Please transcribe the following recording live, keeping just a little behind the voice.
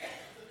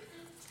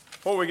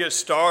Before we get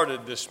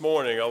started this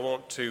morning, I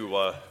want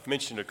to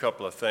mention a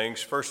couple of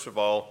things. First of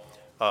all,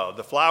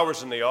 the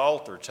flowers in the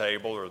altar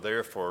table are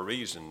there for a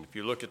reason. If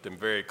you look at them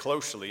very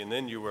closely, and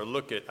then you will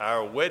look at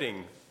our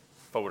wedding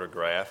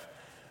photograph,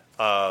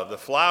 the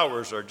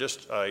flowers are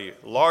just a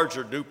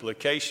larger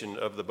duplication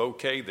of the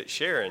bouquet that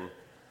Sharon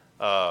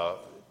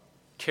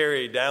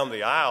carried down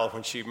the aisle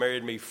when she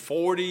married me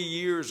 40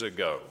 years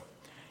ago.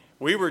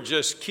 We were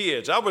just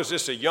kids. I was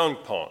just a young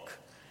punk.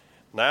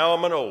 Now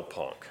I'm an old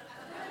punk.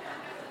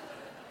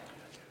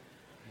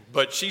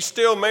 But she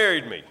still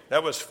married me.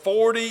 That was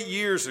 40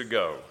 years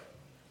ago.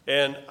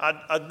 And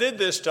I did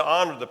this to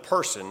honor the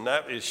person,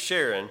 that is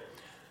Sharon,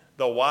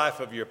 the wife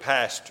of your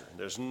pastor.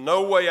 There's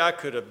no way I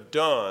could have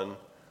done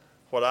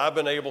what I've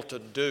been able to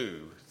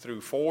do through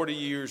 40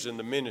 years in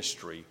the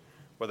ministry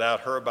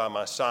without her by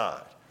my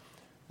side.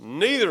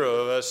 Neither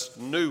of us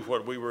knew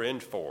what we were in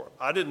for.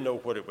 I didn't know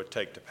what it would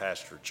take to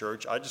pastor a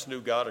church. I just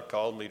knew God had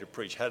called me to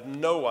preach. Had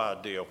no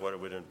idea what it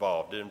would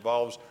involve. It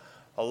involves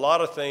a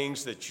lot of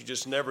things that you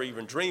just never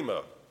even dream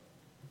of.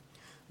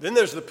 Then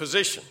there's the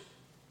position.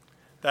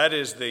 That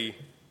is the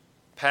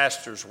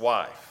pastor's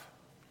wife.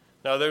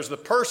 Now there's the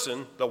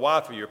person, the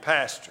wife of your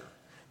pastor.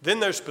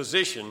 Then there's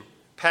position,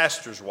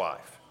 pastor's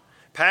wife.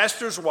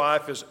 Pastor's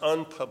wife is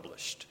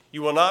unpublished.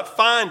 You will not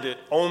find it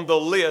on the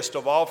list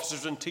of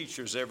officers and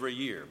teachers every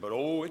year, but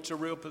it's a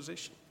real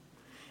position.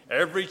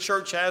 Every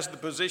church has the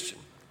position,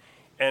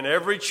 and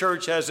every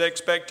church has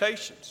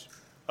expectations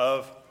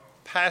of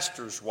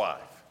pastor's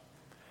wife.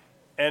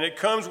 And it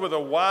comes with a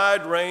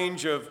wide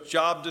range of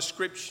job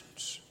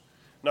descriptions.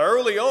 Now,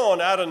 early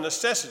on, out of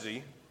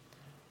necessity,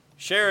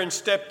 Sharon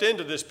stepped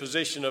into this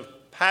position of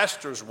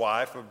pastor's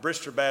wife of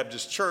Bristol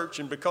Baptist Church,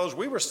 and because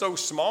we were so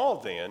small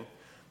then,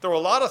 there were a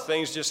lot of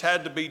things just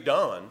had to be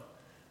done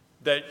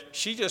that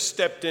she just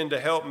stepped in to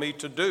help me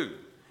to do.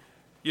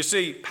 You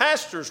see,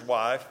 pastor's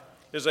wife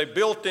is a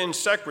built-in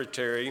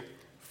secretary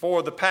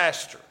for the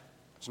pastor.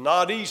 It's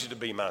not easy to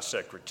be my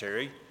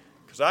secretary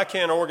because I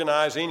can't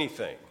organize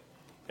anything.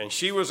 And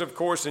she was, of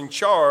course, in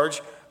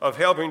charge of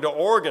helping to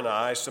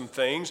organize some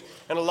things.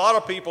 And a lot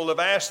of people have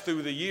asked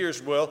through the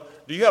years, well,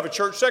 do you have a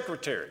church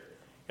secretary?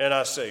 And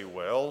I say,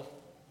 well,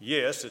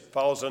 yes, it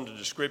falls under the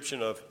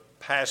description of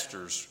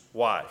pastor's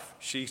wife.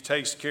 She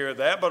takes care of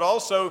that, but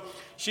also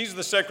she's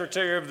the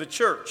secretary of the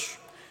church.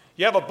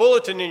 You have a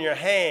bulletin in your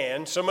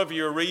hand. Some of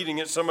you are reading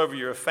it, some of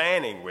you are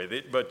fanning with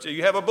it, but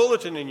you have a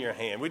bulletin in your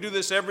hand. We do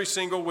this every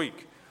single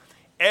week.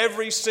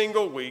 Every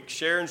single week,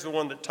 Sharon's the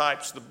one that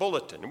types the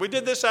bulletin. And we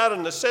did this out of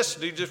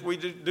necessity, we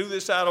do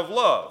this out of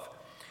love.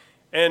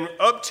 And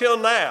up till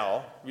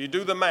now, you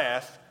do the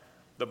math,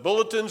 the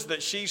bulletins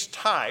that she's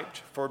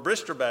typed for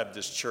Bristol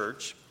Baptist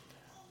Church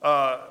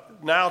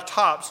now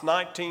tops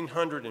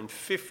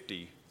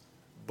 1,950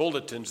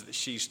 bulletins that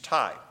she's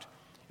typed.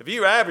 If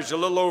you average a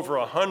little over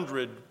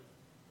 100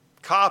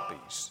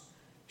 copies,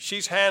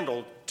 she's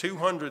handled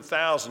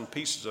 200,000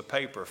 pieces of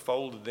paper,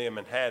 folded them,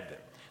 and had them.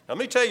 Now, let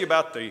me tell you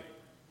about the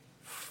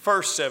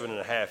first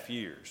 7.5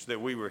 years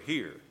that we were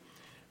here.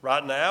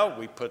 Right now,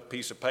 we put a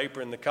piece of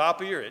paper in the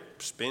copier, it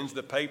spins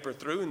the paper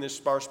through, and this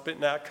starts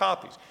spitting out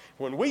copies.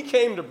 When we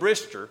came to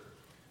Bristol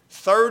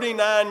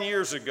 39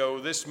 years ago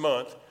this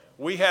month,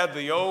 we had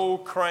the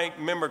old crank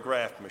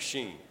mimeograph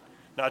machine.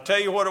 Now, I'll tell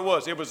you what it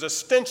was. It was a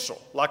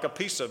stencil, like a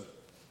piece of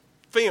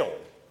film.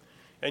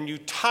 And you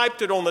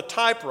typed it on the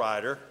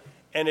typewriter,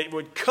 and it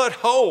would cut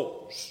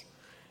holes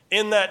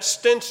in that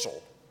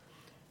stencil.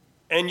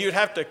 And you'd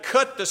have to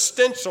cut the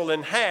stencil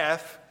in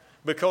half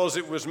because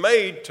it was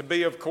made to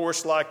be, of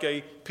course, like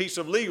a piece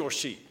of legal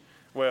sheet.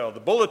 Well, the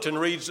bulletin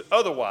reads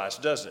otherwise,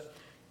 doesn't it?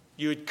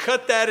 You'd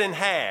cut that in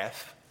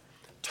half,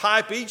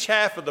 type each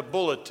half of the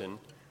bulletin,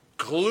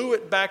 glue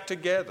it back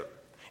together.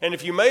 And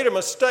if you made a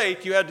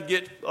mistake, you had to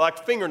get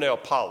like fingernail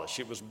polish.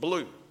 It was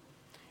blue.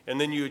 And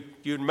then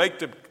you'd make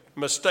the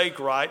mistake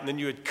right, and then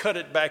you would cut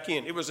it back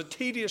in. It was a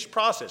tedious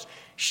process.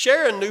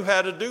 Sharon knew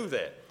how to do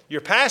that. Your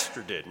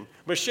pastor didn't,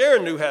 but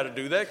Sharon knew how to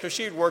do that because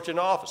she had worked in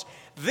the office.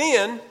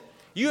 Then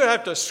you would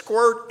have to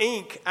squirt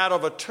ink out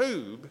of a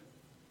tube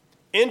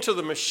into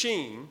the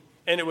machine,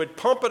 and it would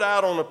pump it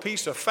out on a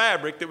piece of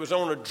fabric that was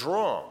on a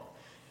drum.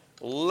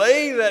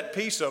 Lay that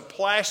piece of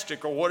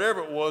plastic or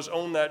whatever it was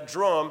on that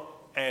drum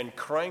and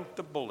crank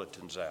the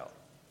bulletins out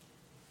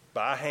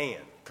by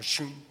hand.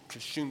 Ka-shoom,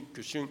 ka-shoom,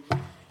 ka-shoom.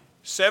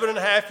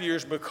 7.5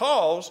 years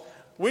because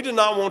we did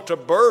not want to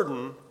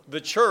burden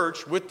the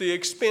church with the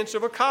expense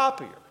of a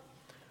copier.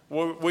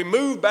 We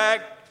moved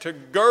back to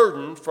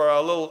Gurdon for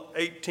our little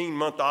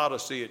 18-month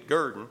odyssey at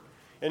Gurdon.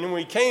 And when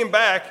we came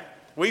back,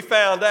 we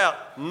found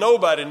out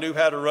nobody knew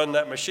how to run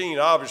that machine,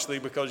 obviously,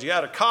 because you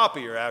had a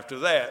copier after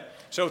that.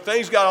 So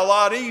things got a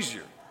lot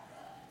easier.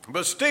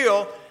 But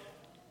still,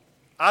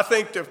 I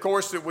think, of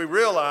course, that we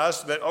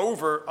realized that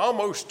over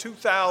almost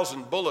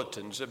 2,000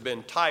 bulletins have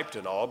been typed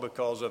and all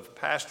because of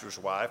pastor's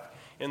wife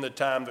in the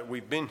time that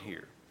we've been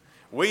here.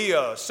 We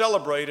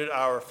celebrated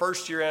our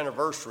first-year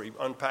anniversary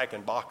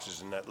unpacking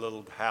boxes in that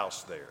little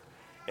house there.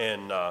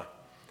 And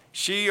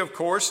She, of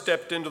course,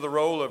 stepped into the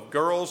role of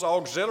girls'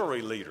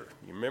 auxiliary leader.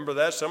 You remember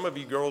that? Some of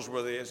you girls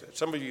were this.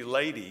 Some of you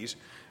ladies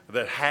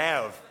that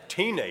have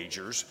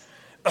teenagers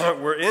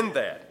were in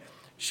that.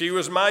 She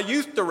was my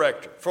youth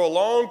director for a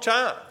long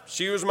time.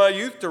 She was my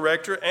youth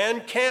director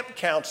and camp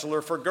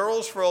counselor for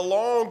girls for a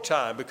long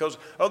time because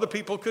other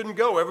people couldn't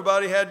go.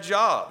 Everybody had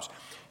jobs.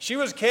 She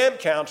was camp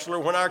counselor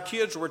when our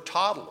kids were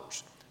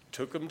toddlers.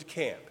 Took them to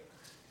camp.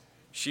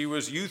 She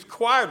was youth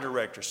choir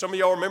director. Some of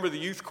y'all remember the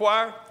youth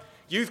choir?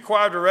 Youth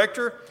choir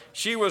director.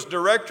 She was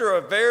director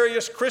of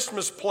various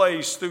Christmas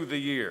plays through the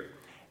year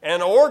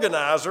and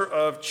organizer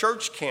of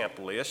church camp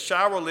lists,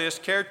 shower lists,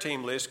 care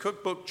team lists,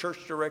 cookbook,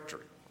 church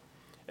directory,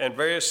 and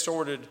various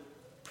sorted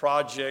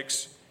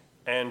projects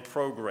and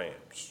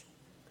programs.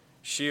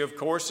 She, of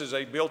course, is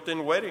a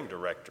built-in wedding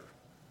director.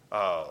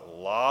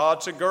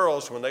 Lots of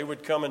girls, when they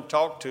would come and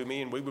talk to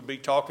me, and we would be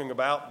talking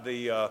about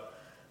the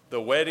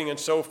wedding and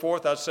so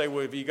forth, I'd say,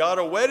 well, have you got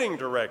a wedding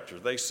director?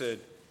 They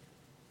said,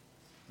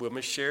 will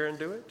Miss Sharon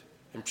do it?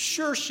 I'm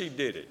sure she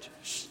did it.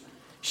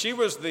 She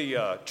was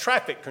the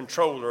traffic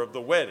controller of the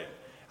wedding.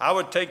 I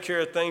would take care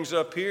of things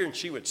up here, and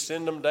she would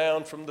send them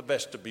down from the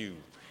vestibule.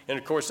 And,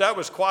 of course, that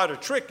was quite a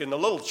trick in the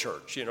little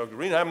church. You know,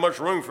 we didn't have much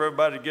room for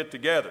everybody to get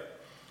together.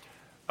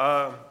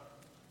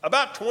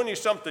 About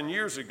 20-something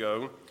years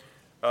ago,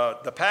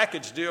 the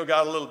package deal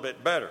got a little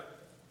bit better.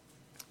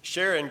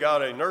 Sharon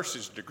got a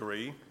nurse's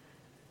degree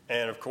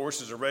and, of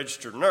course, is a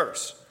registered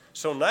nurse.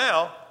 So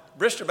now,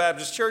 Bristol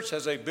Baptist Church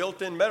has a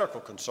built-in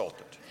medical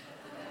consultant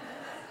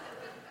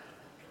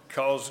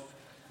because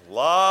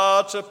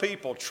lots of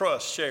people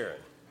trust Sharon.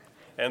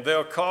 And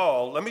they'll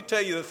call. Let me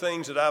tell you the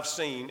things that I've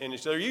seen, and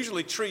they're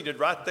usually treated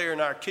right there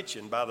in our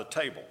kitchen by the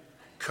table.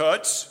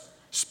 Cuts,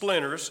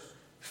 splinters,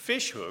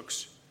 fish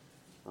hooks,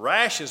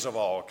 rashes of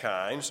all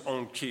kinds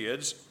on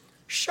kids,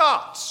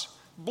 shots,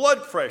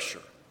 blood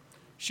pressure.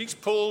 She's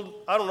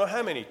pulled, I don't know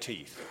how many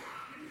teeth,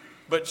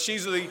 but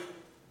she's the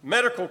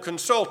medical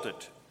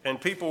consultant,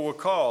 and people will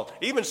call.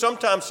 Even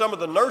sometimes some of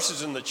the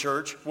nurses in the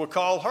church will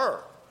call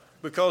her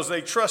because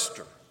they trust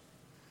her.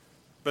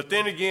 But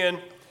then again,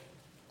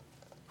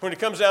 when it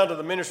comes down to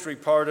the ministry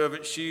part of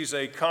it, she's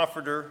a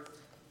comforter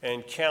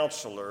and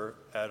counselor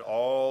at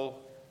all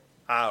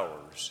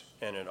hours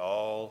and in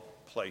all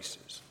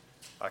places.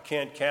 I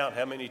can't count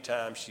how many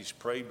times she's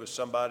prayed with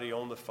somebody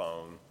on the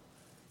phone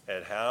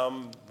at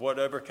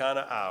whatever kind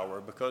of hour,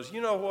 because you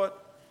know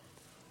what?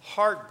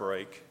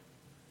 Heartbreak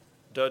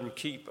doesn't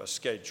keep a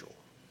schedule.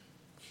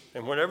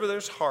 And whenever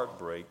there's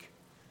heartbreak,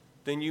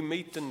 then you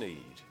meet the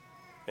need.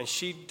 And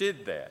she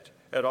did that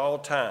at all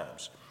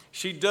times.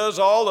 She does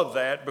all of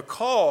that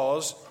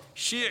because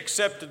she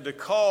accepted the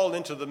call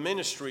into the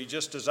ministry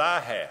just as I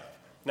have.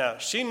 Now,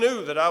 she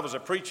knew that I was a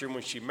preacher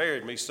when she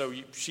married me, so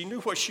she knew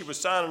what she was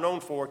signing on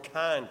for,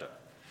 kind of.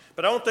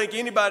 But I don't think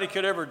anybody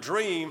could ever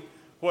dream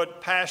what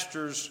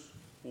pastor's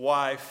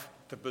wife,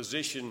 the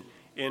position,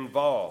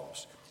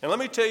 involves. And let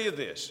me tell you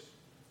this.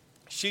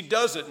 She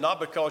does it not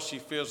because she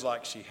feels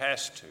like she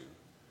has to.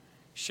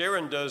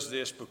 Sharon does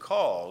this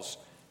because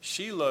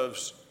she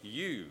loves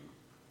you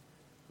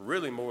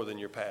really more than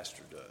your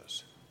pastor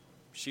does.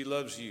 She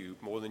loves you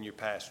more than your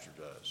pastor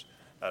does.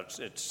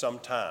 It's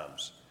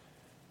sometimes.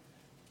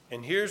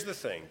 And here's the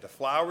thing. The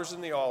flowers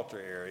in the altar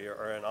area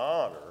are in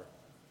honor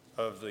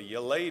of the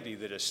lady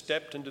that has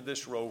stepped into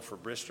this role for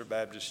Bristol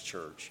Baptist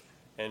Church,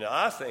 and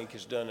I think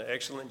has done an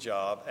excellent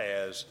job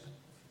as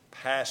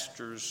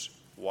pastor's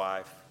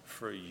wife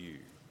for you.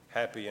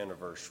 Happy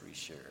anniversary,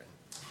 Sharon.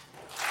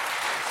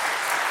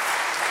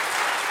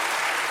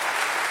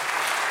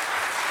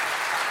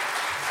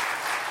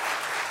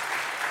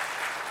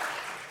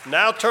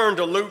 Now turn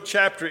to Luke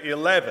chapter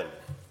 11.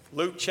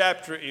 Luke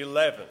chapter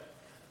 11.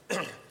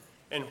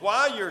 And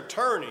while you're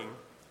turning,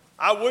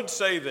 I would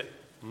say that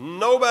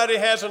nobody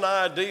has an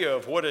idea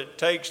of what it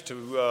takes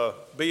to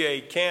be a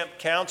camp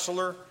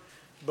counselor,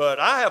 but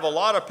I have a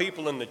lot of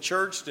people in the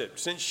church that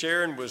since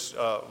Sharon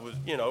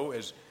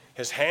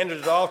has handed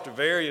it off to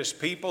various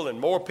people, and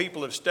more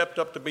people have stepped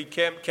up to be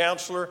camp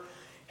counselor,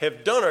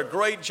 have done a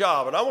great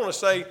job. And I want to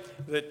say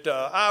that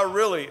I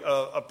really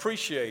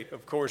appreciate,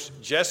 of course,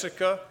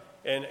 Jessica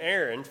and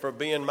Aaron for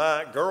being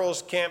my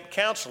girls' camp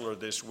counselor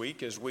this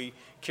week as we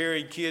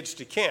carried kids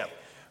to camp.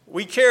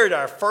 We carried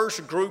our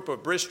first group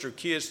of Bristol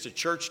kids to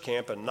church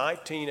camp in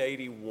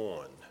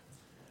 1981.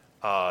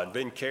 I've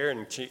been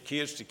carrying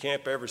kids to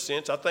camp ever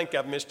since. I think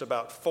I've missed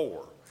about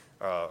 4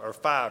 or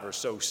 5 or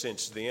so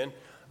since then.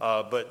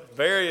 But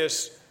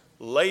various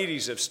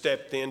ladies have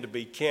stepped in to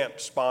be camp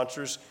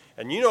sponsors.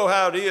 And you know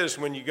how it is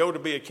when you go to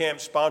be a camp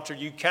sponsor.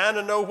 You kind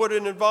of know what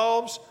it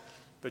involves,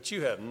 but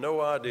you have no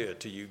idea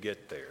till you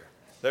get there.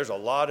 There's a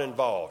lot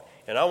involved.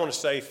 And I want to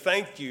say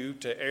thank you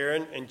to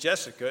Aaron and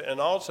Jessica, and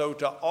also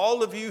to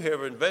all of you who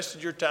have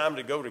invested your time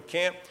to go to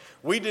camp.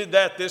 We did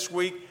that this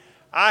week.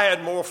 I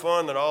had more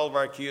fun than all of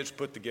our kids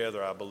put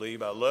together, I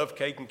believe. I love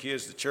taking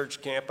kids to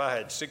church camp. I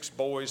had 6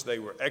 boys. They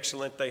were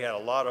excellent. They had a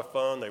lot of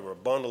fun. They were a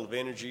bundle of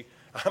energy.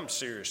 I'm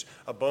serious,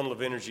 a bundle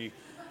of energy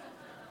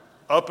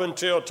up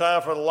until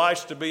time for the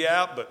lights to be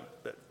out.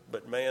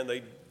 But man,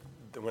 they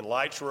when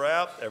lights were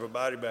out,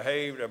 everybody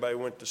behaved, everybody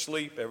went to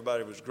sleep,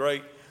 everybody was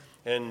great.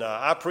 And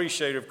I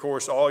appreciate, of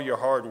course, all your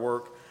hard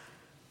work.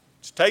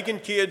 It's taking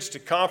kids to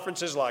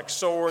conferences like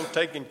Soaring,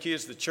 taking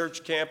kids to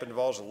church camp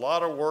involves a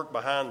lot of work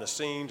behind the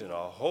scenes and a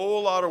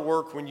whole lot of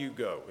work when you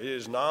go. It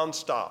is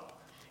nonstop.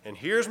 And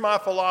here's my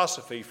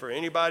philosophy for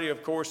anybody,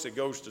 of course, that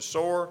goes to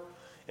Soar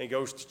and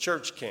goes to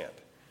church camp.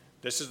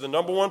 This is the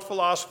number one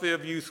philosophy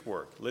of youth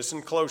work.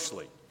 Listen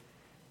closely.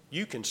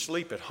 You can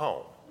sleep at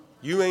home.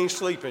 You ain't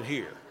sleeping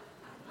here.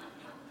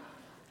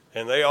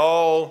 And they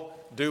all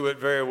do it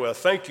very well.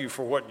 Thank you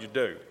for what you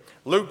do.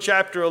 Luke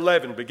chapter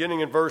 11,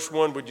 beginning in verse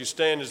 1, would you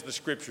stand as the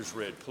scriptures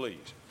read, please?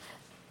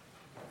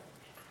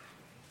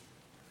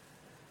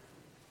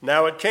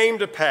 Now it came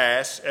to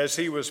pass, as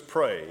he was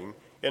praying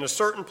in a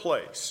certain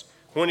place,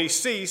 when he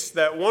ceased,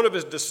 that one of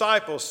his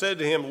disciples said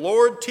to him,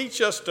 Lord,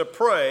 teach us to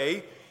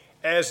pray,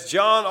 as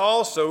John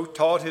also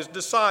taught his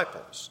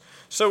disciples.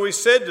 So he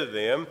said to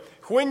them,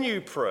 when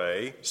you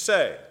pray,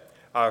 say,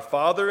 Our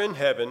Father in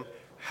heaven,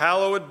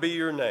 hallowed be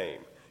your name.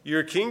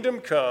 Your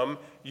kingdom come,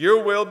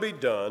 your will be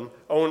done,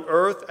 on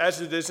earth as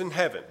it is in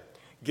heaven.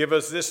 Give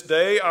us this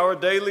day our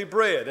daily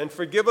bread, and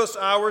forgive us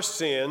our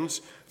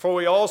sins, for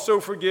we also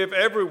forgive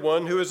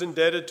everyone who is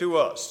indebted to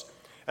us.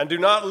 And do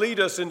not lead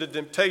us into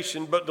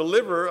temptation, but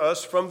deliver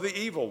us from the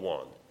evil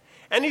one.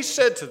 And he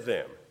said to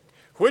them,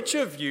 Which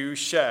of you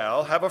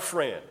shall have a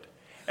friend,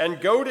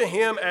 and go to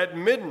him at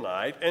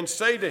midnight, and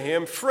say to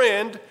him,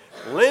 Friend,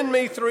 lend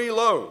me 3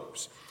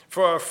 loaves.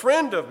 For a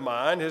friend of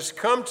mine has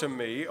come to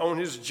me on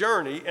his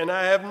journey, and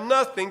I have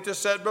nothing to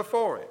set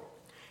before him.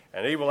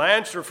 And he will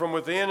answer from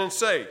within and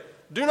say,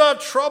 Do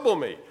not trouble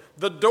me.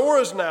 The door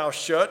is now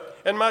shut,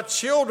 and my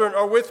children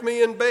are with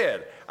me in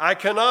bed. I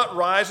cannot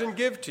rise and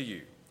give to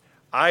you.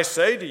 I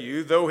say to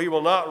you, though he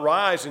will not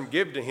rise and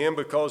give to him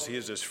because he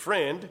is his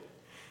friend,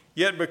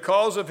 yet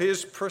because of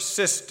his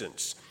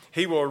persistence,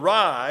 he will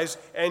rise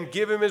and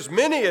give him as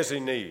many as he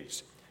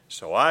needs.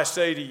 So I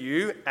say to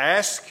you,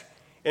 ask,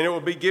 and it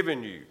will be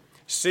given you.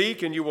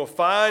 Seek, and you will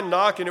find.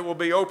 Knock, and it will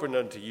be opened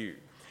unto you.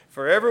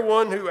 For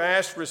everyone who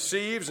asks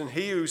receives, and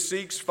he who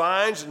seeks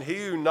finds, and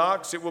he who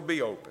knocks it will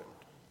be opened.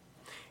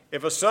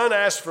 If a son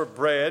asks for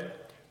bread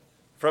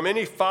from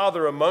any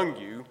father among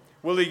you,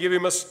 will he give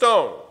him a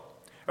stone?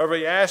 Or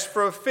if he asks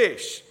for a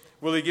fish,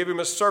 will he give him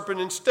a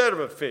serpent instead of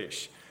a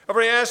fish? Or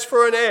if he asks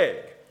for an egg,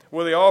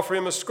 will he offer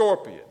him a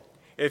scorpion?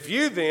 If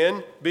you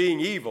then,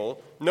 being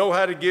evil, know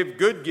how to give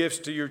good gifts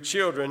to your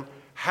children,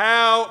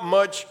 how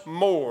much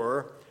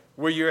more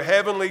will your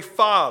heavenly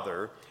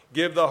Father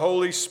give the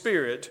Holy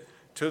Spirit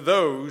to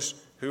those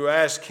who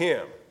ask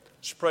him?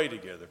 Let's pray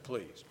together,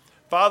 please.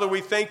 Father,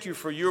 we thank you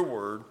for your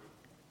word.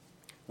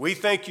 We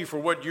thank you for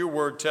what your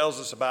word tells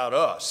us about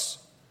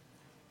us,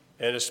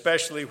 and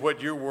especially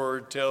what your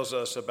word tells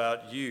us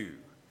about you.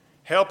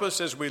 Help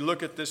us as we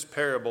look at this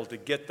parable to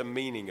get the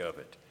meaning of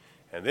it.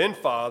 And then,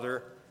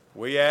 Father,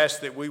 we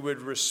ask that we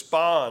would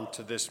respond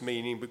to this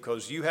meaning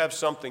because you have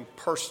something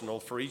personal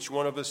for each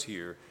one of us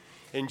here.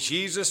 In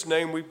Jesus'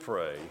 name we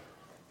pray,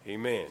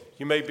 amen.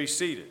 You may be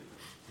seated.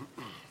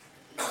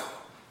 I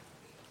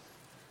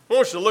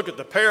want you to look at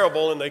the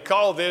parable, and they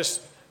call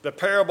this the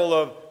parable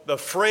of the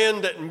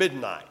friend at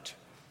midnight.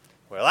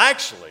 Well,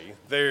 actually,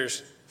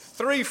 there's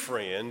 3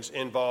 friends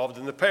involved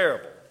in the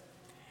parable.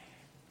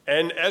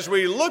 And as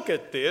we look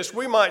at this,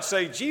 we might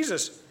say,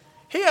 Jesus,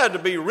 he had to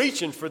be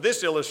reaching for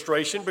this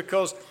illustration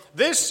because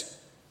this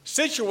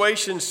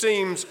situation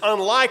seems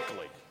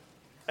unlikely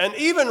and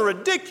even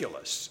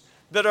ridiculous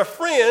that a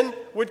friend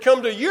would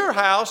come to your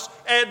house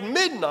at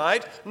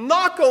midnight,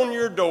 knock on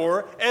your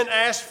door, and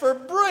ask for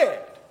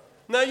bread.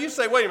 Now you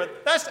say, wait a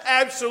minute, that's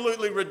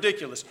absolutely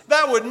ridiculous.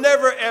 That would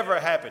never, ever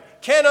happen.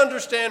 Can't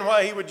understand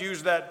why he would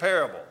use that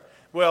parable.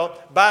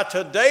 Well, by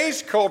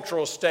today's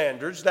cultural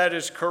standards, that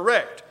is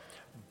correct.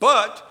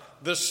 But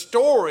the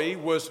story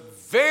was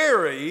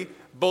very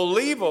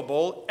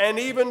believable and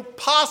even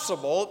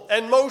possible,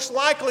 and most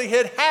likely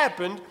had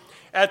happened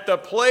at the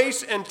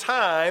place and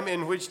time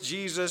in which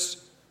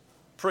Jesus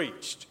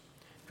preached.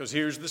 Because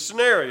here's the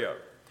scenario.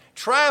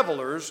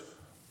 Travelers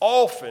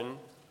often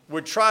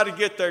would try to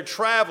get their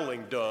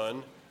traveling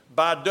done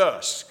by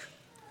dusk.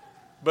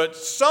 But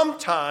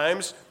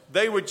sometimes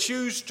they would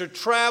choose to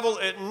travel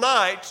at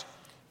night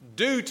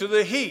due to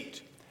the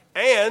heat.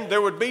 And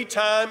there would be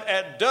time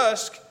at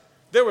dusk,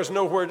 there was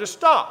nowhere to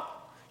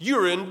stop.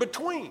 You're in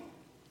between.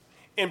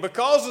 And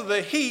because of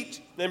the heat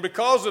and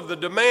because of the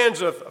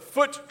demands of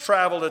foot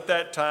travel at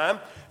that time,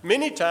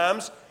 many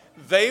times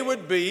they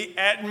would be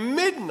at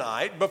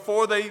midnight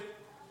before they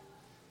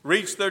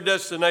reached their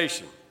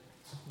destination.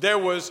 There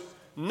was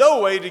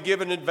no way to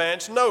give an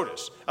advance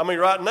notice. I mean,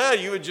 right now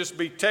you would just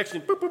be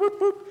texting, boop, boop, boop,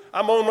 boop.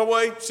 I'm on my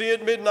way, see you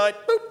at midnight,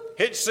 boop,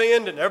 hit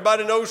send, and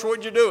everybody knows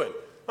what you're doing.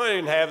 Well, they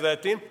didn't have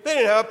that then. They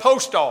didn't have a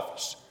post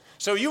office.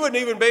 So you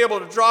wouldn't even be able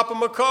to drop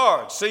them a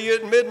card, see you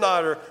at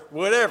midnight or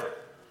whatever.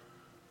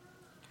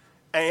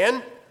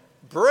 And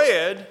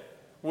bread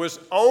was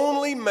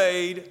only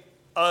made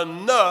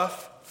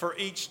enough for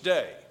each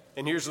day.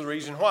 And here's the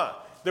reason why.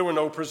 There were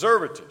no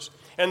preservatives.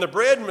 And the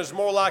bread was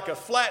more like a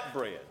flat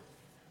bread.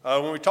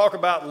 When we talk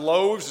about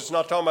loaves, it's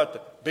not talking about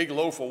the big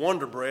loaf of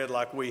Wonder Bread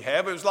like we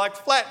have. It was like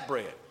flat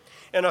bread.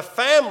 And a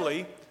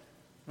family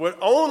would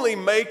only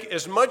make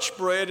as much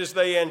bread as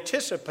they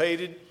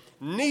anticipated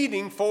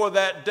needing for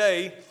that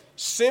day,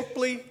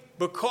 simply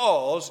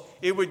because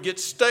it would get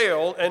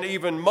stale and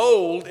even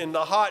mold in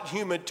the hot,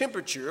 humid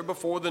temperature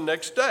before the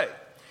next day.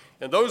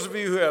 And those of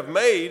you who have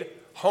made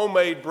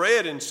homemade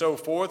bread and so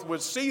forth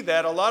would see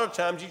that a lot of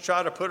times you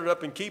try to put it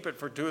up and keep it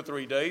for 2 or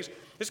 3 days.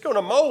 It's going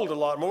to mold a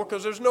lot more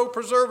because there's no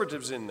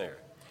preservatives in there.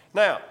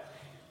 Now,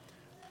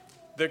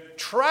 the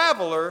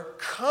traveler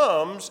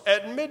comes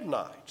at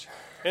midnight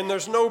and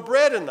there's no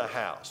bread in the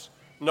house.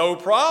 No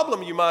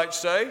problem, you might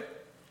say.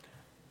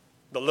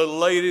 The little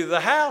lady of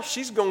the house,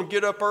 she's going to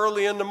get up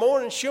early in the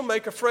morning. She'll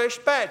make a fresh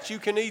batch. You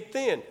can eat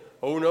then.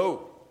 Oh,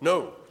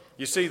 no.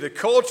 You see, the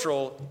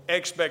cultural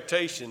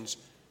expectations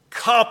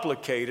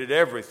complicated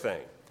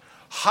everything.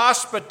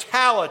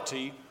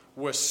 Hospitality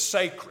was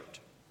sacred.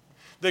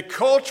 The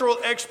cultural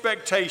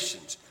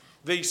expectations,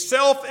 the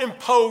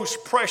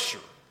self-imposed pressure,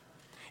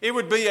 it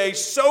would be a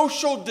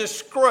social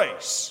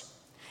disgrace.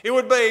 It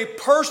would be a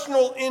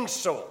personal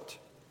insult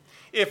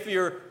if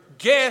your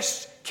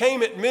guests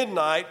came at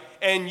midnight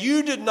and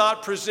you did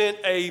not present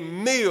a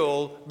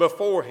meal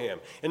before him.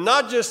 And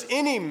not just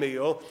any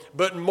meal,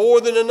 but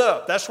more than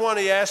enough. That's why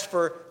he asked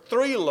for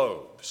 3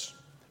 loaves.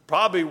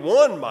 Probably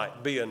 1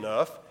 might be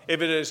enough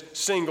if it is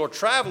single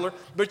traveler,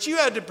 but you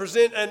had to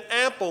present an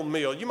ample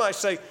meal. You might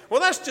say, well,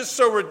 that's just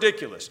so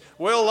ridiculous.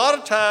 Well, a lot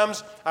of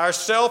times our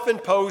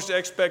self-imposed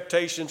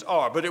expectations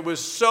are, but it was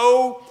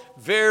so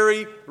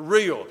very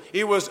real.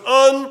 It was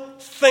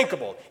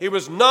unthinkable. It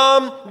was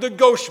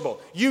non-negotiable.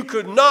 You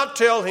could not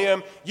tell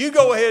him, you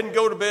go ahead and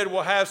go to bed,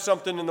 we'll have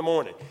something in the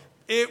morning.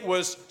 It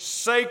was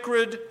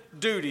sacred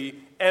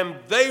duty, and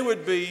they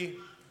would be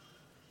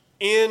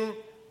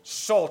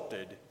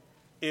insulted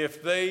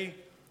if they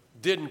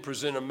didn't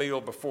present a meal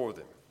before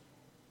them.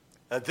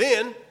 And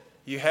then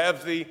you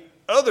have the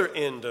other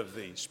end of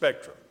the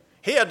spectrum.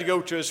 He had to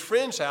go to his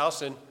friend's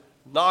house and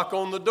knock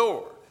on the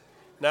door.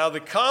 Now, the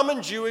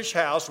common Jewish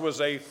house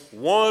was a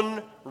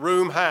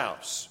 1-room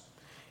house.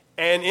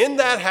 And in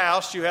that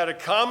house, you had a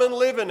common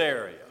living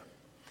area.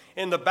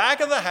 In the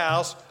back of the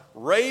house,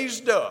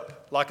 raised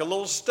up like a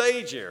little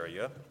stage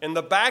area, in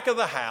the back of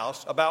the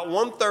house, about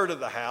 1/3 of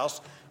the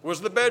house,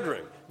 was the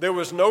bedroom. There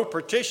was no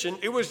partition.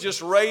 It was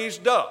just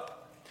raised up.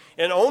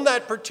 And on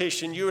that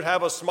partition, you would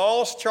have a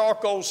small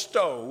charcoal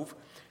stove,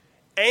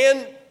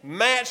 and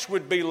mats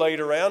would be laid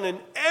around, and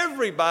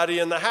everybody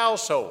in the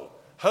household,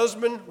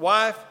 husband,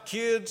 wife,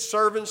 kids,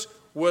 servants,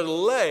 would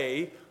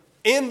lay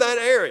in that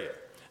area.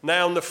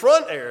 Now, in the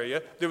front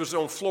area that was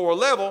on floor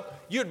level,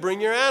 you'd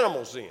bring your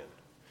animals in.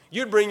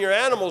 You'd bring your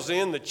animals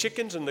in, the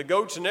chickens and the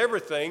goats and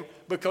everything,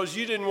 because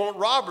you didn't want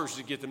robbers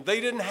to get them.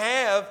 They didn't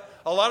have,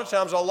 a lot of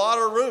times, a lot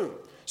of room.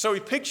 So you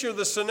picture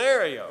the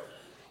scenario.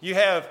 You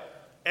have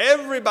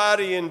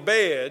everybody in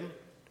bed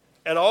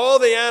and all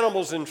the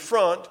animals in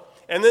front,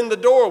 and then the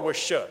door was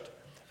shut.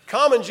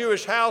 Common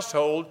Jewish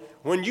household,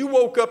 when you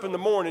woke up in the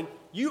morning,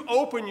 you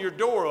opened your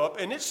door up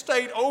and it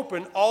stayed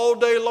open all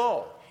day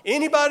long.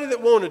 Anybody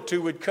that wanted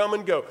to would come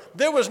and go.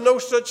 There was no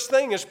such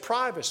thing as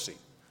privacy.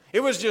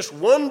 It was just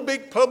one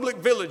big public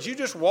village. You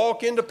just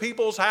walk into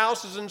people's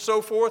houses and so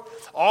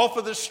forth off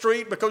of the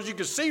street because you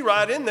could see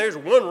right in there's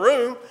one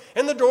room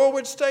and the door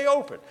would stay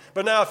open.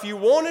 But now if you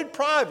wanted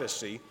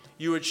privacy,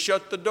 you would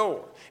shut the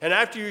door. And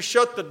after you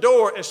shut the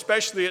door,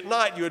 especially at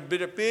night, you would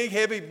put a big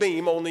heavy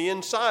beam on the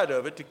inside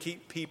of it to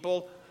keep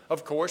people,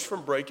 of course,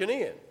 from breaking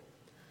in.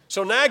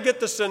 So now get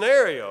the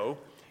scenario.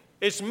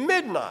 It's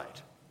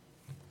midnight.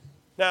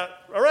 Now,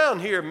 around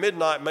here,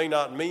 midnight may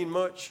not mean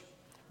much,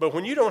 but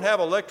when you don't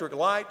have electric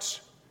lights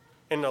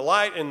and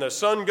the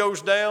sun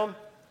goes down,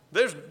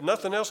 there's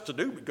nothing else to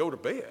do but go to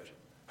bed.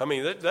 I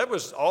mean, that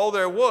was all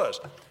there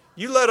was.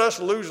 You let us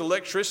lose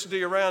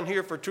electricity around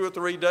here for 2 or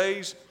 3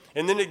 days,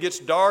 and then it gets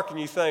dark and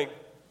you think,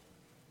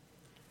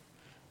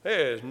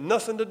 there's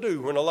nothing to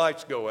do when the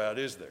lights go out,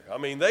 is there? I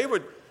mean,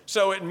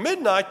 so at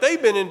midnight,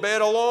 they've been in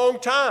bed a long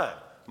time.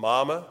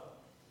 Mama,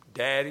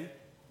 daddy,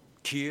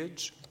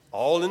 kids,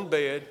 all in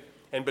bed.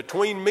 And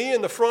between me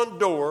and the front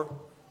door,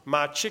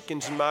 my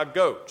chickens and my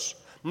goats.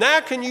 Now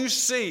can you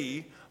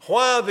see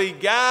why the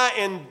guy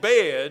in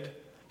bed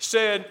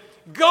said,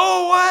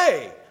 go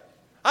away.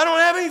 I don't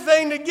have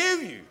anything to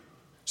give you.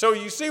 So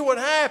you see what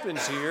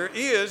happens here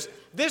is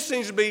this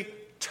seems to be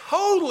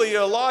totally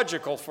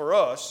illogical for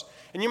us.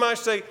 And you might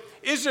say,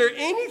 is there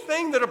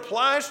anything that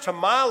applies to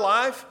my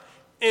life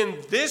in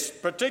this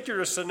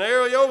particular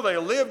scenario? They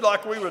lived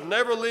like we would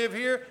never live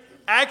here.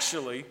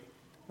 Actually,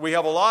 we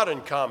have a lot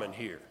in common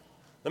here.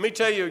 Let me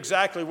tell you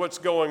exactly what's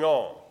going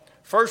on.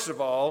 First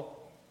of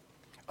all,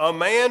 a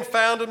man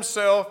found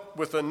himself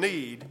with a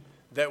need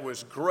that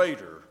was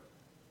greater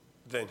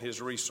than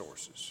his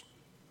resources.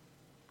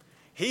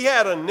 He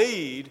had a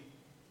need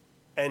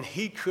and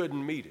he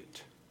couldn't meet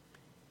it.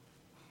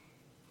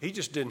 He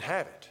just didn't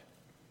have it.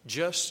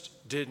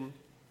 Just didn't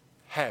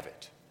have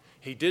it.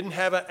 He didn't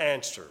have an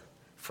answer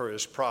for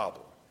his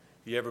problem.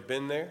 You ever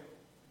been there?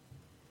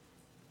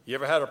 You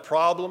ever had a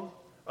problem,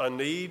 a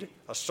need,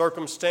 a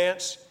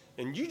circumstance,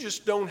 and you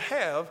just don't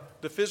have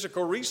the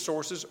physical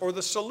resources or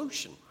the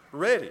solution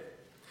ready?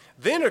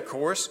 Then, of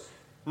course,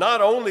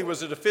 not only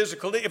was it a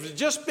physical need, if it had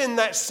just been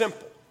that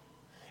simple.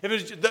 If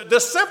it was, the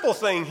simple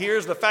thing here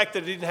is the fact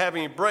that he didn't have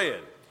any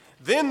bread.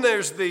 Then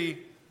there's the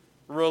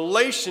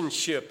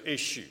relationship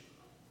issue.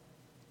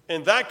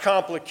 And that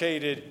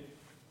complicated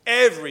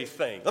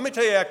everything. Let me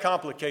tell you how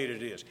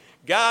complicated it is.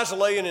 Guy's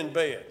laying in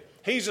bed.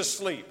 He's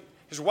asleep.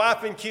 His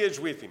wife and kids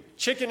with him.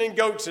 Chicken and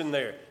goats in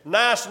there.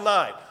 Nice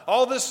night.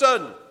 All of a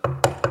sudden,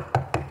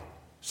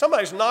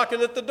 somebody's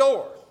knocking at the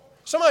door.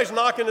 Somebody's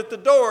knocking at the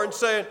door and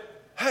saying,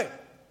 hey,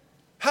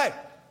 I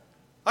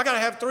got to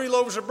have 3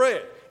 loaves of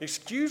bread.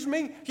 Excuse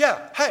me?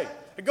 Yeah, hey,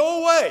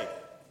 go away.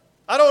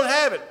 I don't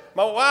have it.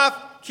 My wife,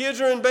 kids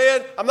are in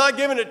bed. I'm not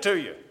giving it to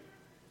you.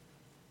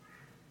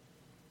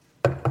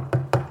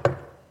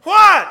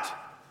 What?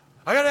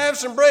 I got to have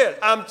some bread.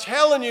 I'm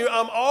telling you,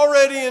 I'm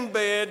already in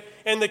bed,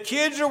 and the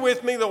kids are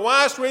with me. The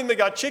wife's with me. They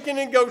got chicken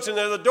and goats in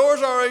there. The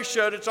door's already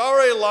shut. It's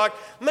already locked.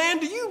 Man,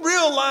 do you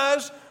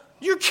realize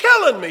you're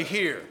killing me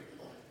here?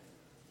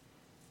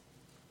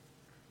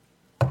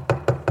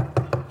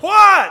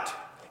 What?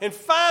 And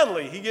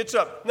finally, he gets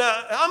up.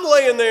 Now, I'm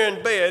laying there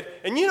in bed,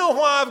 and you know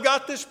why I've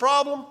got this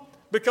problem?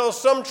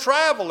 Because some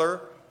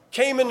traveler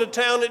came into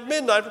town at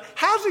midnight.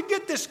 How's it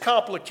get this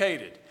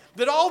complicated?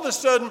 That all of a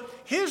sudden,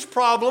 his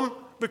problem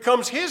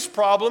becomes his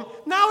problem.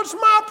 Now it's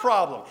my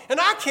problem. And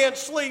I can't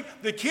sleep.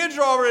 The kids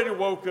are already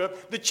woke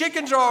up. The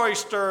chickens are already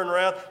stirring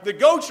around. The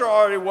goats are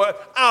already woke.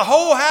 Our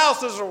whole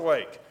house is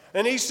awake.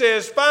 And he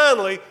says,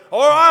 finally,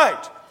 all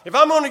right, if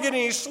I'm going to get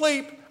any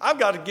sleep, I've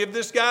got to give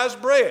this guy his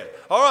bread.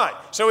 All right.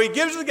 So he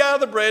gives the guy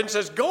the bread and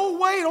says, go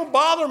away. Don't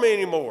bother me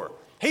anymore.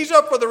 He's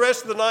up for the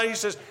rest of the night. He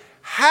says,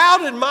 how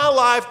did my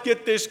life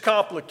get this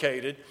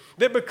complicated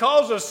that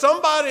because of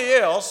somebody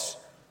else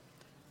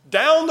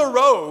down the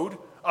road,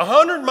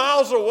 100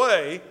 miles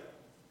away,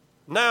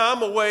 now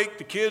I'm awake,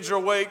 the kids are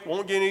awake,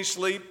 won't get any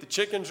sleep, the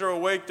chickens are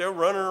awake, they're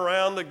running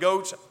around, the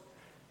goats.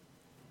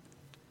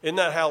 Isn't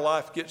that how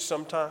life gets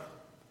sometimes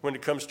when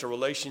it comes to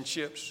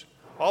relationships?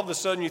 All of a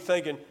sudden you're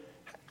thinking,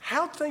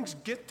 how'd things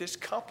get this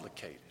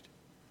complicated?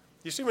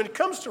 You see, when it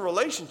comes to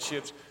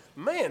relationships,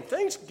 man,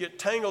 things get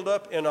tangled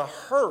up in a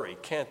hurry,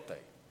 can't they?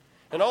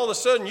 And all of a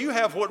sudden you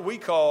have what we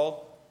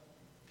call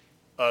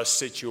a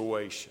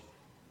situation.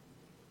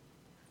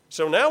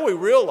 So now we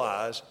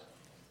realize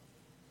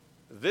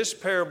this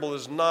parable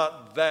is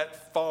not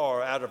that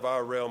far out of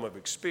our realm of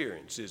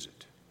experience, is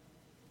it?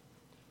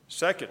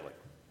 Secondly,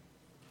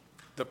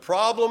 the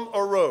problem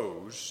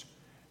arose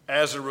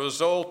as a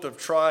result of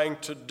trying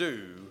to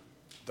do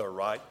the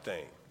right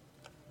thing.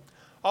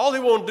 All he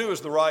wanted to do is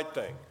the right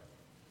thing.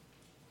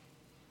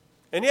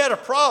 And he had a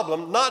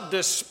problem, not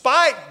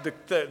despite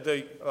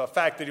the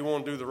fact that he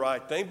wanted to do the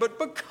right thing, but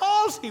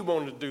because he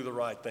wanted to do the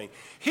right thing.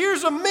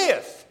 Here's a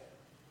myth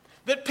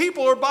that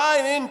people are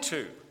buying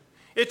into.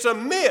 It's a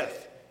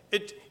myth.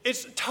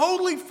 It's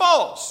totally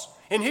false.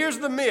 And here's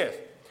the myth,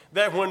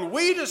 that when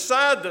we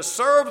decide to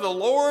serve the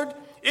Lord,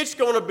 it's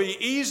going to be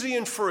easy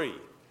and free.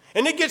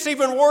 And it gets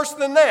even worse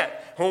than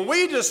that. When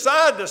we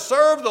decide to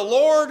serve the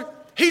Lord,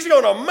 He's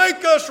going to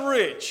make us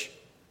rich.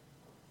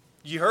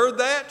 You heard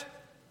that?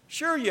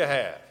 Sure you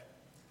have.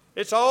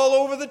 It's all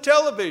over the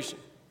television.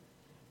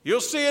 You'll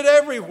see it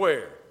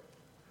everywhere.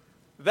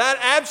 That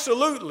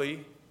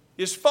absolutely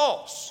is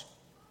false.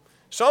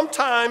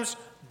 Sometimes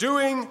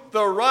doing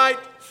the right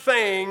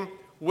thing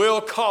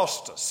will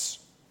cost us.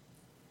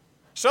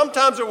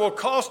 Sometimes it will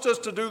cost us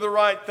to do the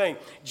right thing.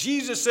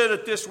 Jesus said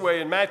it this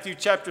way in Matthew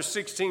chapter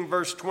 16,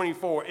 verse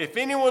 24. If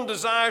anyone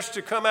desires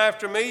to come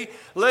after me,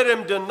 let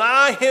him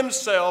deny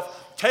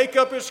himself, take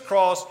up his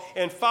cross,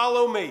 and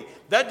follow me.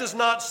 That does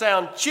not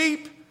sound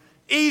cheap,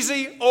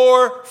 easy,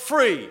 or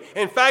free.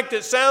 In fact,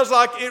 it sounds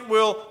like it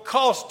will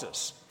cost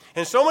us.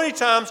 And so many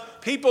times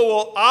people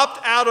will opt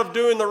out of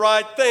doing the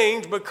right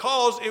things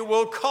because it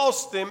will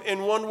cost them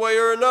in one way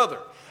or another.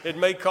 It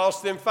may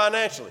cost them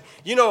financially.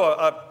 You know,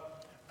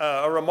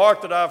 a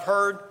remark that I've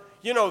heard,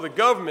 the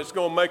government's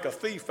going to make a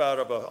thief out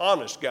of an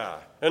honest guy.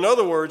 In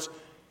other words,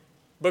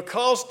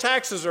 because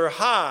taxes are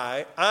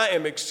high, I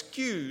am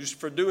excused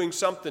for doing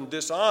something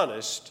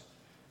dishonest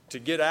to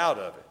get out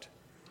of it.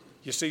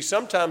 You see,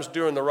 sometimes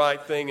doing the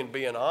right thing and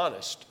being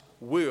honest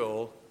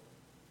will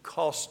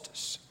cost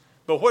us.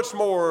 But what's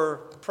more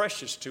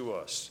precious to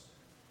us?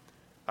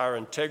 Our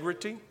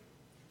integrity,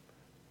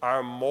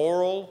 our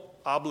moral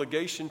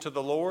obligation to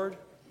the Lord,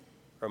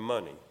 or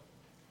money?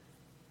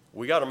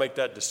 We got to make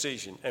that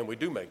decision, and we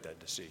do make that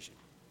decision.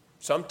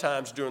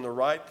 Sometimes doing the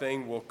right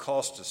thing will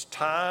cost us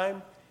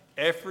time,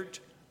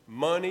 effort,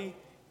 money,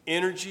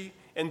 energy.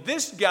 And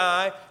this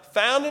guy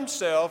found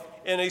himself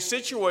in a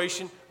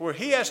situation where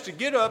he has to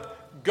get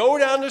up, go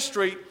down the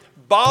street,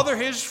 bother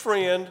his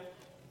friend,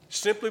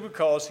 simply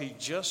because he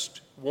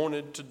just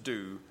wanted to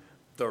do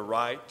the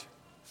right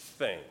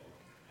thing.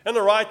 And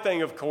the right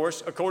thing, of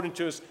course, according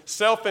to his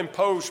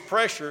self-imposed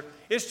pressure,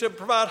 is to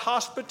provide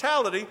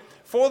hospitality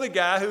for the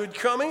guy who had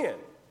come in.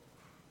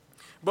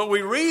 But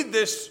we read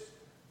this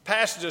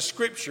passage of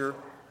Scripture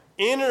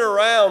in and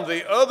around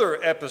the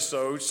other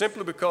episodes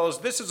simply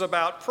because this is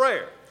about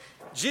prayer.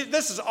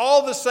 This is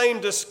all the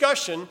same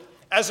discussion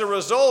as a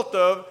result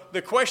of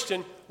the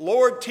question,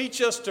 Lord,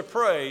 teach us to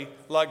pray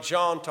like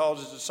John taught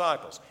his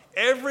disciples.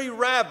 Every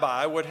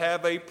rabbi would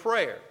have a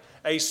prayer,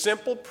 a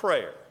simple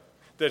prayer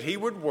that he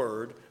would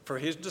word for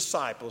his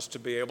disciples to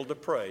be able to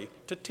pray,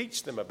 to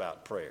teach them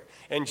about prayer.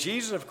 And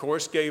Jesus, of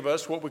course, gave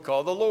us what we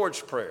call the Lord's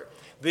Prayer.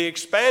 The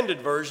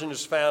expanded version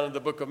is found in the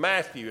book of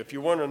Matthew. If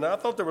you're wondering, I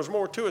thought there was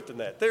more to it than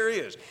that. There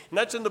is. And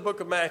that's in the book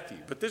of Matthew.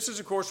 But this is,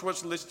 of course,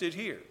 what's listed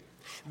here.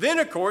 Then,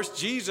 of course,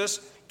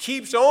 Jesus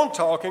keeps on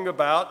talking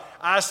about,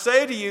 I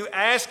say to you,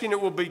 ask and it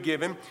will be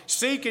given,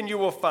 seek and you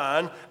will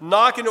find,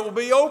 knock and it will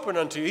be open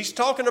unto you. He's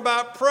talking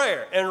about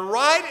prayer. And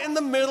right in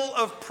the middle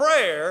of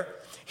prayer,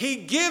 he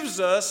gives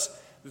us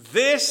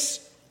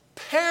this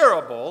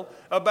parable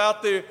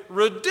about the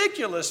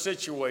ridiculous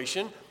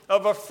situation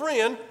of a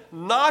friend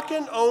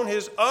knocking on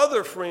his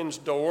other friend's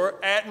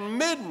door at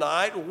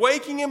midnight,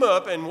 waking him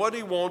up, and what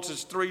he wants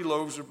is 3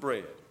 loaves of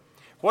bread.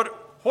 What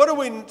do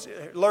we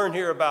learn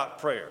here about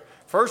prayer?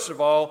 First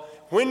of all,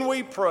 when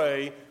we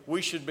pray,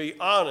 we should be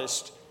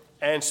honest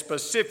and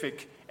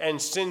specific and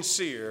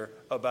sincere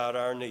about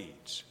our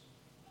needs.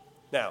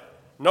 Now,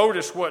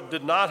 notice what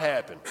did not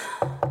happen.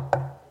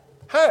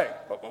 Hey,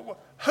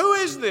 who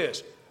is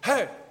this?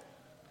 Hey,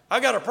 I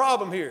got a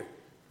problem here.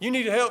 You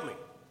need to help me.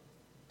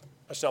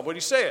 That's not what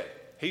he said.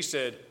 He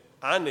said,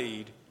 I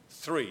need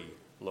 3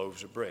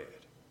 loaves of bread.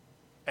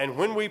 And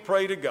when we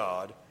pray to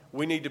God,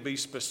 we need to be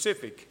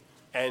specific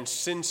and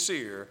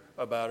sincere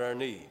about our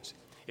needs.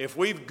 If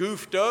we've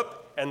goofed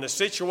up and the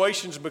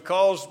situation's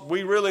because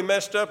we really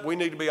messed up, we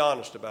need to be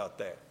honest about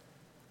that.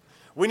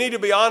 We need to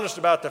be honest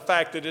about the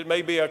fact that it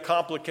may be a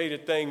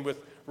complicated thing with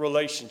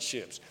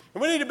relationships.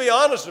 And we need to be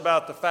honest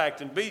about the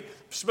fact and be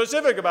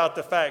specific about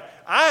the fact,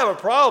 I have a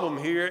problem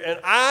here and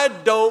I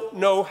don't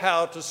know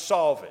how to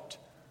solve it.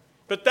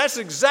 But that's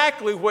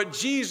exactly what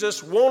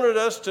Jesus wanted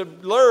us to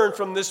learn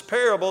from this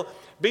parable.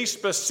 Be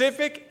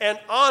specific and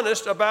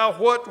honest about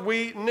what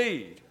we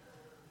need.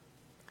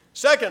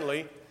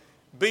 Secondly,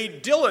 be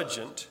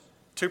diligent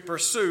to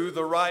pursue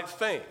the right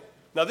thing.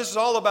 Now, this is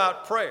all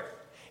about prayer.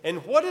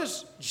 And what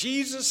does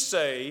Jesus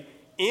say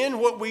in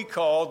what we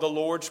call the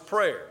Lord's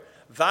Prayer?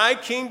 Thy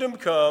kingdom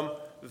come,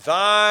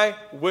 thy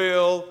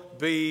will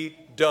be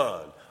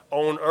done,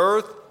 on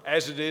earth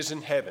as it is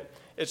in heaven.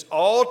 It's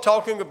all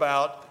talking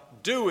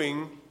about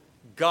doing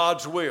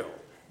God's will,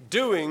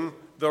 doing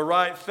the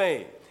right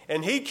thing.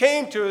 And he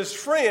came to his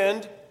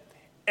friend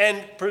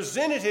and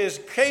presented his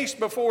case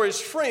before his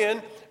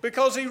friend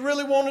because he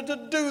really wanted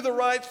to do the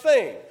right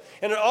thing.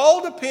 And it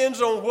all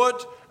depends on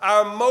what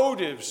our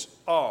motives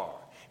are.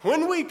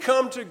 When we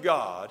come to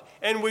God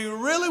and we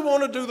really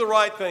want to do the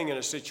right thing in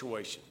a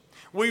situation,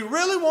 we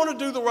really want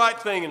to do the right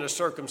thing in a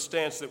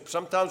circumstance that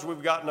sometimes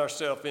we've gotten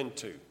ourselves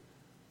into,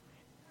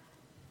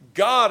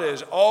 God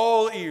is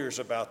all ears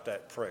about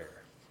that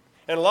prayer.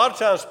 And a lot of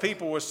times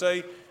people will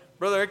say,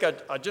 Brother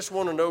Eric, I just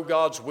want to know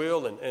God's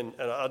will, and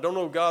I don't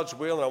know God's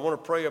will, and I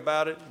want to pray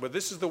about it. But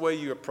this is the way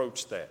you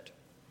approach that.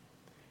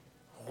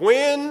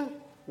 When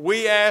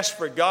we ask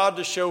for God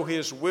to show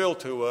his will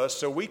to us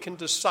so we can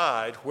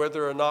decide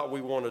whether or not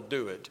we want to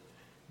do it,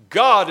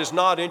 God is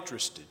not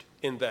interested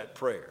in that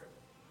prayer.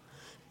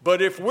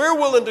 But if we're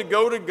willing to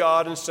go to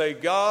God and say,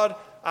 God,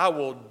 I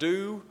will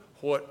do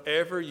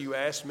whatever you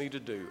ask me to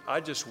do. I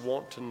just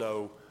want to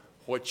know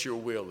what your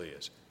will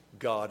is.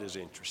 God is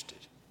interested.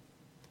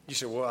 You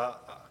say, well,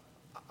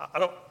 I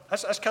don't.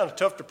 That's kind of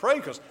tough to pray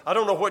because I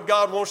don't know what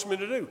God wants me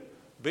to do.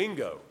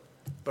 Bingo.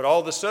 But all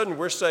of a sudden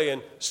we're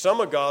saying some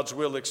of God's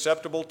will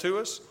acceptable to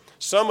us.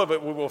 Some of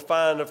it we will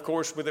find, of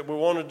course, that we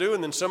want to do,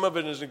 and then some of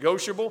it is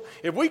negotiable.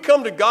 If we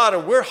come to God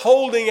and we're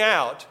holding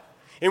out,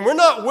 and we're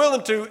not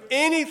willing to do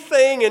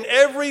anything and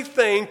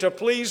everything to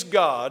please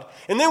God,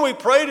 and then we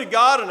pray to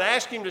God and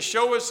ask him to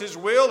show us his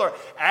will, or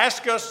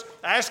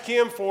ask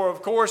him for,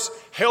 of course,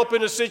 help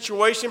in a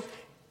situation,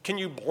 can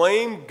you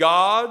blame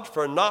God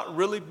for not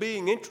really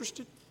being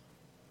interested?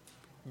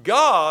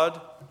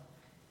 God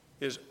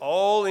is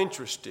all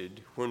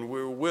interested when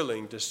we're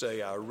willing to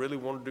say, I really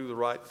want to do the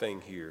right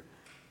thing here.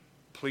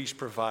 Please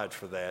provide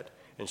for that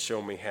and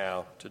show me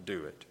how to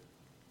do it.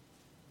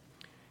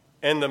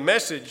 And the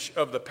message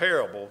of the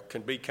parable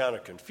can be kind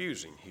of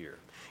confusing here.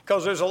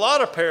 Because there's a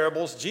lot of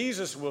parables,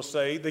 Jesus will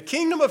say, the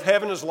kingdom of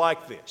heaven is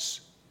like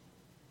this.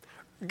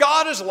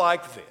 God is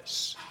like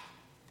this.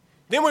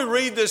 Then we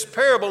read this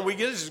parable and we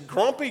get this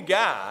grumpy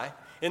guy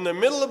in the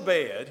middle of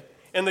bed,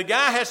 and the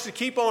guy has to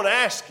keep on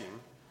asking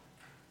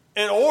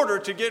in order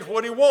to get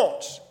what he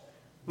wants.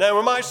 Now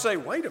we might say,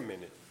 wait a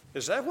minute,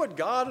 is that what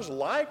God is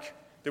like?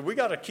 That we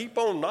got to keep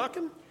on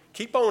knocking,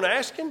 keep on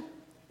asking?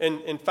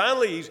 And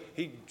finally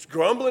he's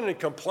grumbling and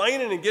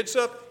complaining and gets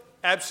up?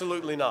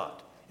 Absolutely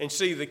not. And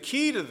see, the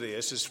key to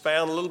this is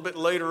found a little bit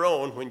later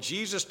on when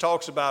Jesus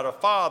talks about a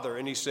father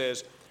and he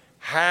says,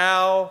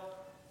 how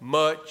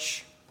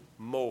much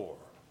more?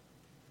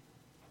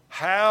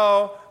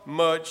 How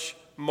much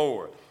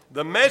more?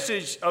 The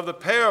message of the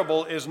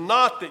parable is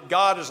not that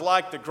God is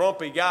like the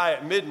grumpy guy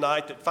at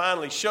midnight that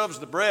finally shoves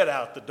the bread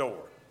out the door.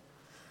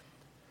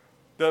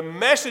 The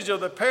message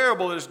of the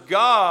parable is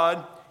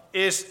God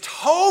is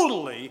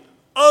totally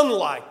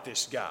unlike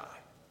this guy.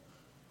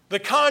 The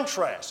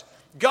contrast.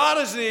 God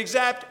is the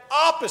exact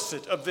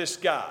opposite of this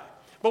guy.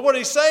 But what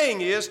he's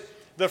saying is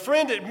the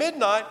friend at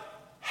midnight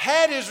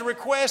had his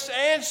request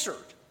answered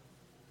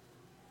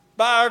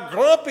by a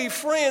grumpy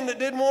friend that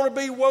didn't want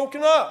to be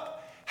woken up.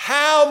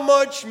 How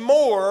much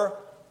more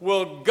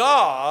will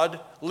God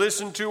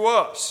listen to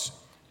us?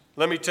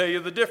 Let me tell you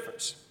the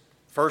difference.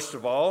 First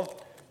of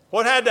all,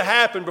 what had to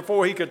happen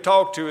before he could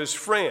talk to his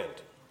friend?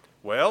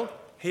 Well,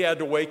 he had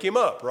to wake him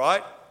up,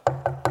 right?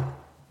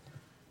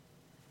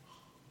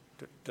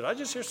 Did I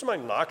just hear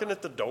somebody knocking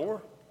at the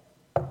door?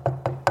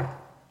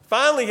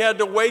 Finally, he had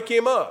to wake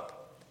him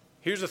up.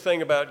 Here's the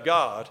thing about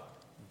God.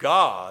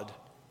 God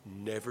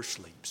never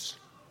sleeps.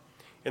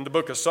 In the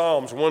book of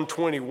Psalms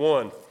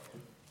 121,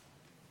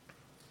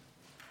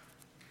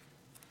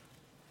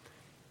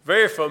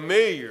 very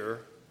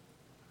familiar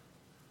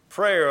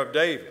prayer of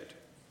David.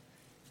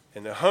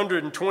 In the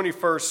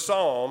 121st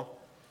Psalm,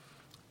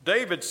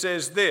 David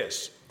says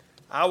this,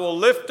 I will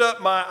lift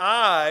up my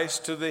eyes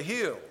to the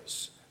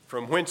hills,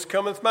 from whence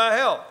cometh my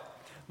help.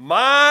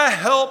 My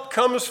help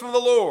comes from the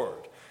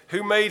Lord,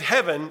 who made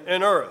heaven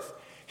and earth.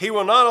 He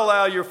will not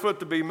allow your foot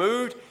to be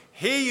moved.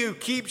 He who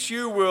keeps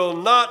you will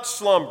not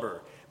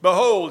slumber.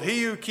 Behold,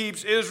 he who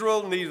keeps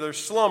Israel neither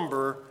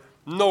slumber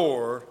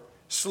nor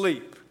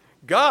sleep.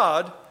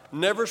 God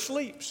never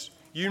sleeps.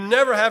 You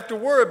never have to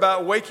worry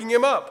about waking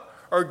him up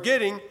or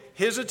getting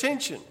his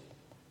attention.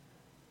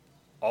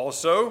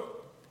 Also,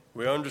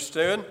 we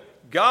understand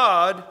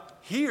God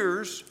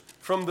hears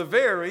from the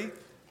very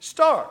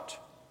start.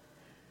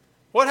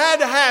 What had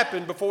to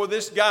happen before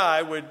this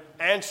guy would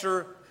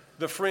answer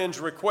the friend's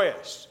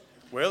request?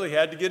 Well, he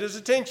had to get his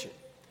attention.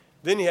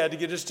 Then he had to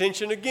get his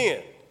attention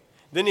again.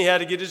 Then he had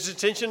to get his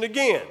attention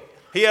again.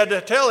 He had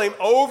to tell him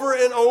over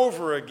and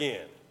over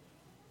again.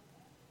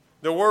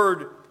 The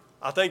word,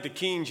 I think the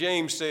King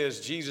James says,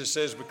 Jesus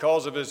says,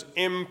 because of his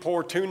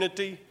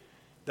importunity,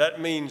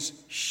 that means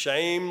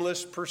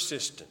shameless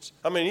persistence.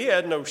 I mean, he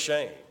had no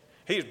shame.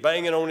 He's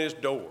banging on his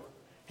door.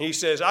 He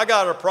says, I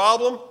got a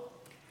problem,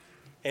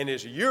 and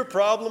it's your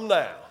problem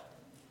now.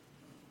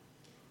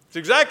 It's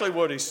exactly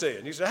what he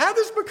said. He said, how did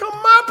this become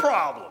my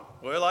problem?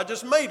 Well, I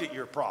just made it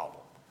your problem.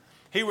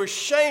 He was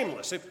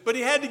shameless, but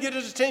he had to get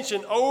his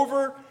attention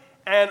over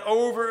and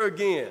over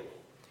again.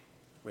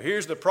 But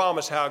here's the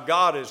promise how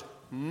God is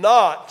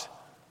not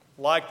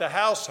like the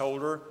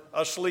householder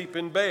asleep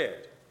in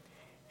bed.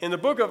 In the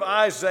book of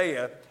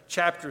Isaiah,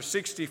 chapter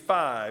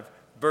 65,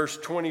 verse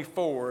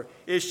 24,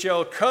 it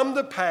shall come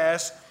to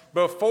pass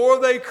before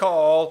they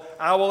call,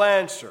 I will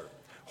answer.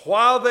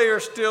 While they are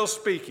still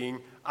speaking,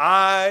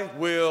 I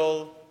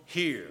will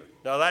hear.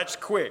 Now that's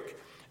quick.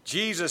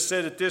 Jesus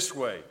said it this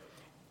way,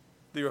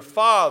 your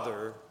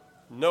Father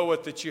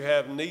knoweth that you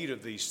have need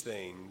of these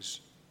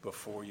things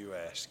before you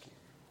ask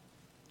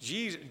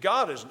him.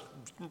 God is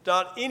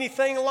not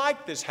anything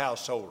like this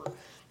householder.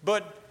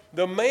 But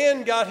the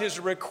man got his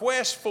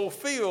request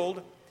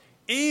fulfilled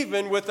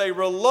even with a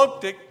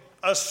reluctant,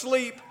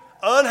 asleep,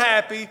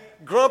 unhappy,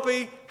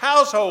 grumpy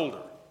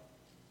householder.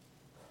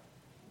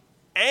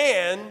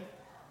 And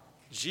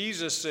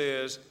Jesus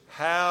says,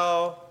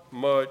 how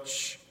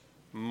much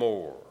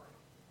more?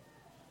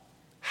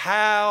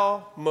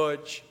 How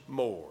much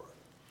more?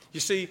 You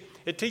see,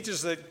 it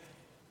teaches that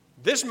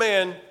this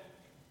man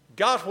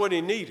got what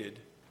he needed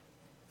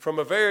from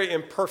a very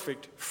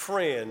imperfect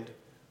friend.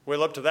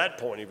 Well, up to that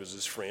point, he was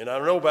his friend. I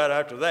don't know about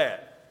after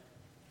that.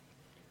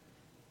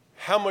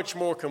 How much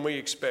more can we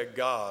expect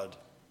God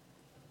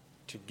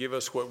to give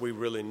us what we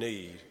really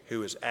need,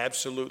 who is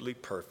absolutely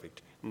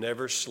perfect,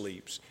 never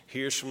sleeps,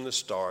 hears from the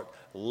start,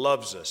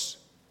 loves us,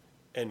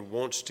 and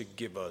wants to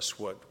give us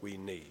what we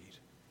need?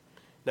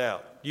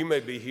 Now, you may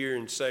be here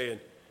and saying,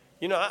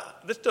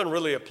 this doesn't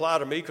really apply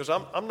to me because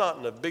I'm not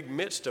in the big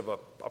midst of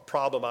a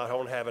problem I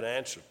don't have an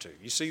answer to.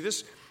 You see,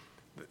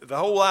 the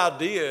whole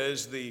idea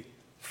is the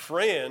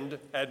friend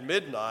at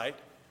midnight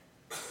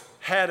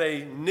had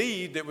a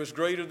need that was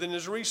greater than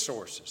his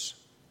resources.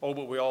 Oh,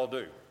 but we all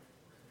do.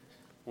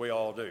 We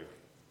all do.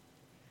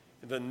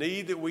 The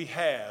need that we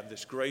have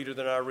that's greater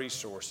than our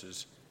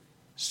resources,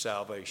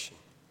 salvation.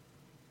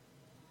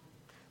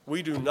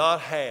 We do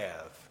not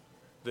have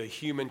the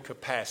human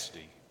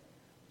capacity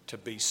to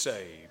be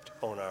saved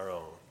on our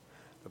own.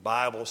 The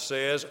Bible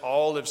says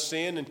all have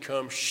sinned and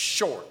come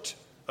short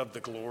of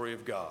the glory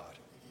of God.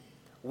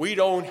 We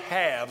don't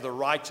have the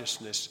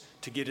righteousness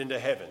to get into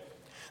heaven.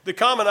 The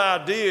common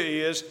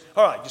idea is,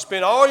 all right, you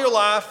spend all your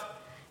life,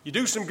 you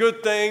do some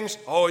good things,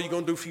 you're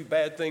going to do a few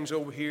bad things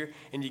over here,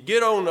 and you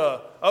get on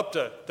up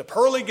to the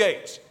pearly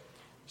gates.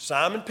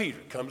 Simon Peter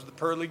comes to the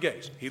pearly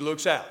gates. He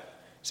looks out,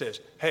 says,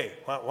 hey,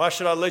 why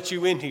should I let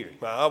you in here?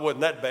 Well, I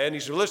wasn't that bad. And he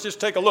said, let's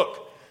just take a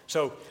look.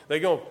 So they're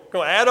going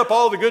to add up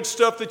all the good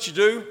stuff that you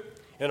do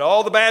and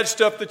all the bad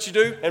stuff that you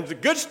do, and if the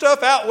good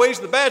stuff outweighs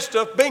the bad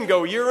stuff,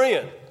 bingo, you're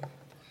in.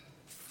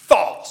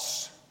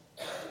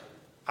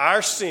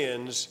 Our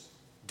sins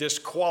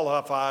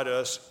disqualified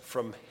us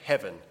from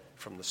heaven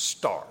from the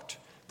start.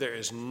 There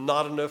is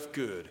not enough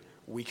good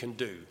we can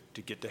do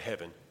to get to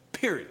heaven,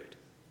 period.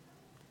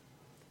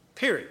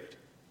 Period.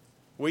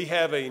 We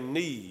have a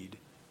need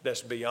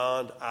that's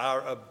beyond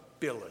our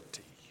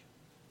ability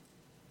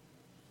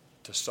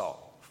to solve.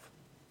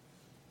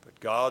 But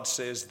God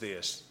says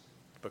this,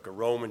 book of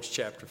Romans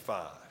chapter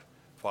 5,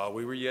 while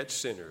we were yet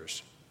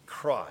sinners,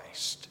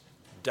 Christ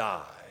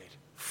died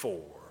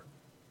for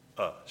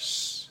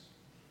us.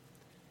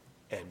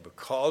 And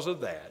because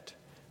of that,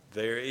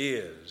 there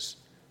is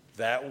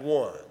that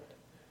one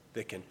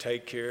that can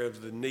take care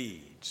of the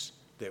needs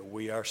that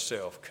we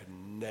ourselves could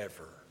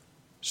never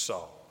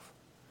solve.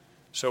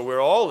 So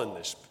we're all in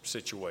this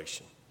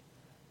situation.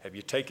 Have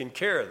you taken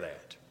care of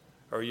that?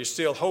 Or are you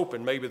still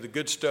hoping maybe the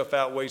good stuff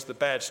outweighs the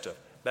bad stuff?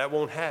 That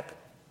won't happen.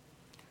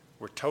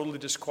 We're totally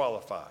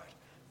disqualified.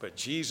 But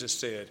Jesus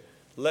said,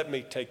 let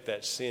me take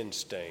that sin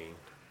stain,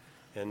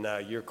 and now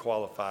you're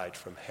qualified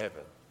for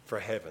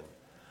heaven.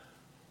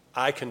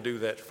 I can do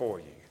that for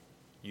you.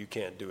 You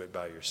can't do it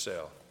by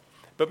yourself.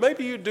 But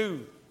maybe you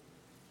do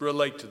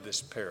relate to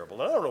this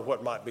parable. I don't know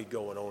what might be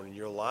going on in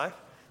your life.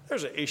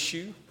 There's an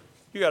issue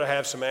you got to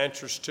have some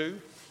answers to.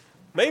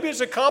 Maybe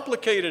it's a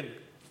complicated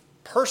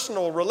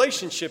personal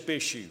relationship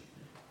issue.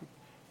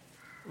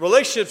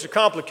 Relationships are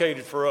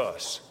complicated for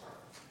us.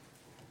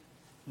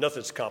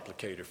 Nothing's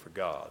complicated for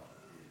God.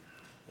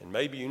 And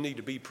maybe you need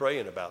to be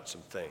praying about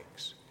some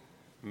things.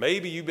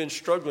 Maybe you've been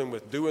struggling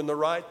with doing the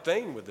right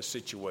thing with the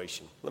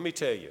situation. Let me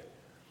tell you,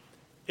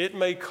 it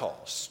may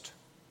cost,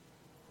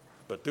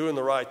 but doing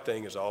the right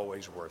thing is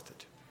always worth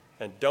it.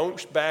 And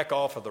don't back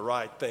off of the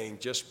right thing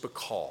just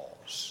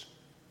because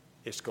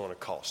it's going to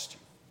cost you.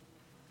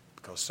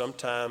 Because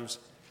sometimes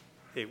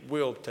it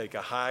will take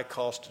a high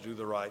cost to do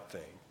the right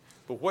thing.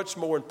 But what's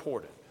more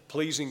important,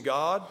 pleasing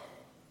God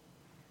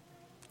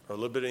or a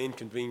little bit of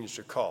inconvenience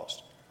or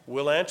cost?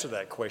 We'll answer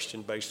that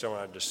question based on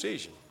our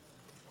decision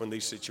when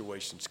these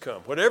situations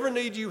come. Whatever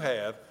need you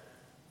have,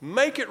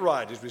 make it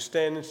right as we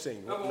stand and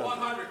sing. Number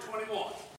 121.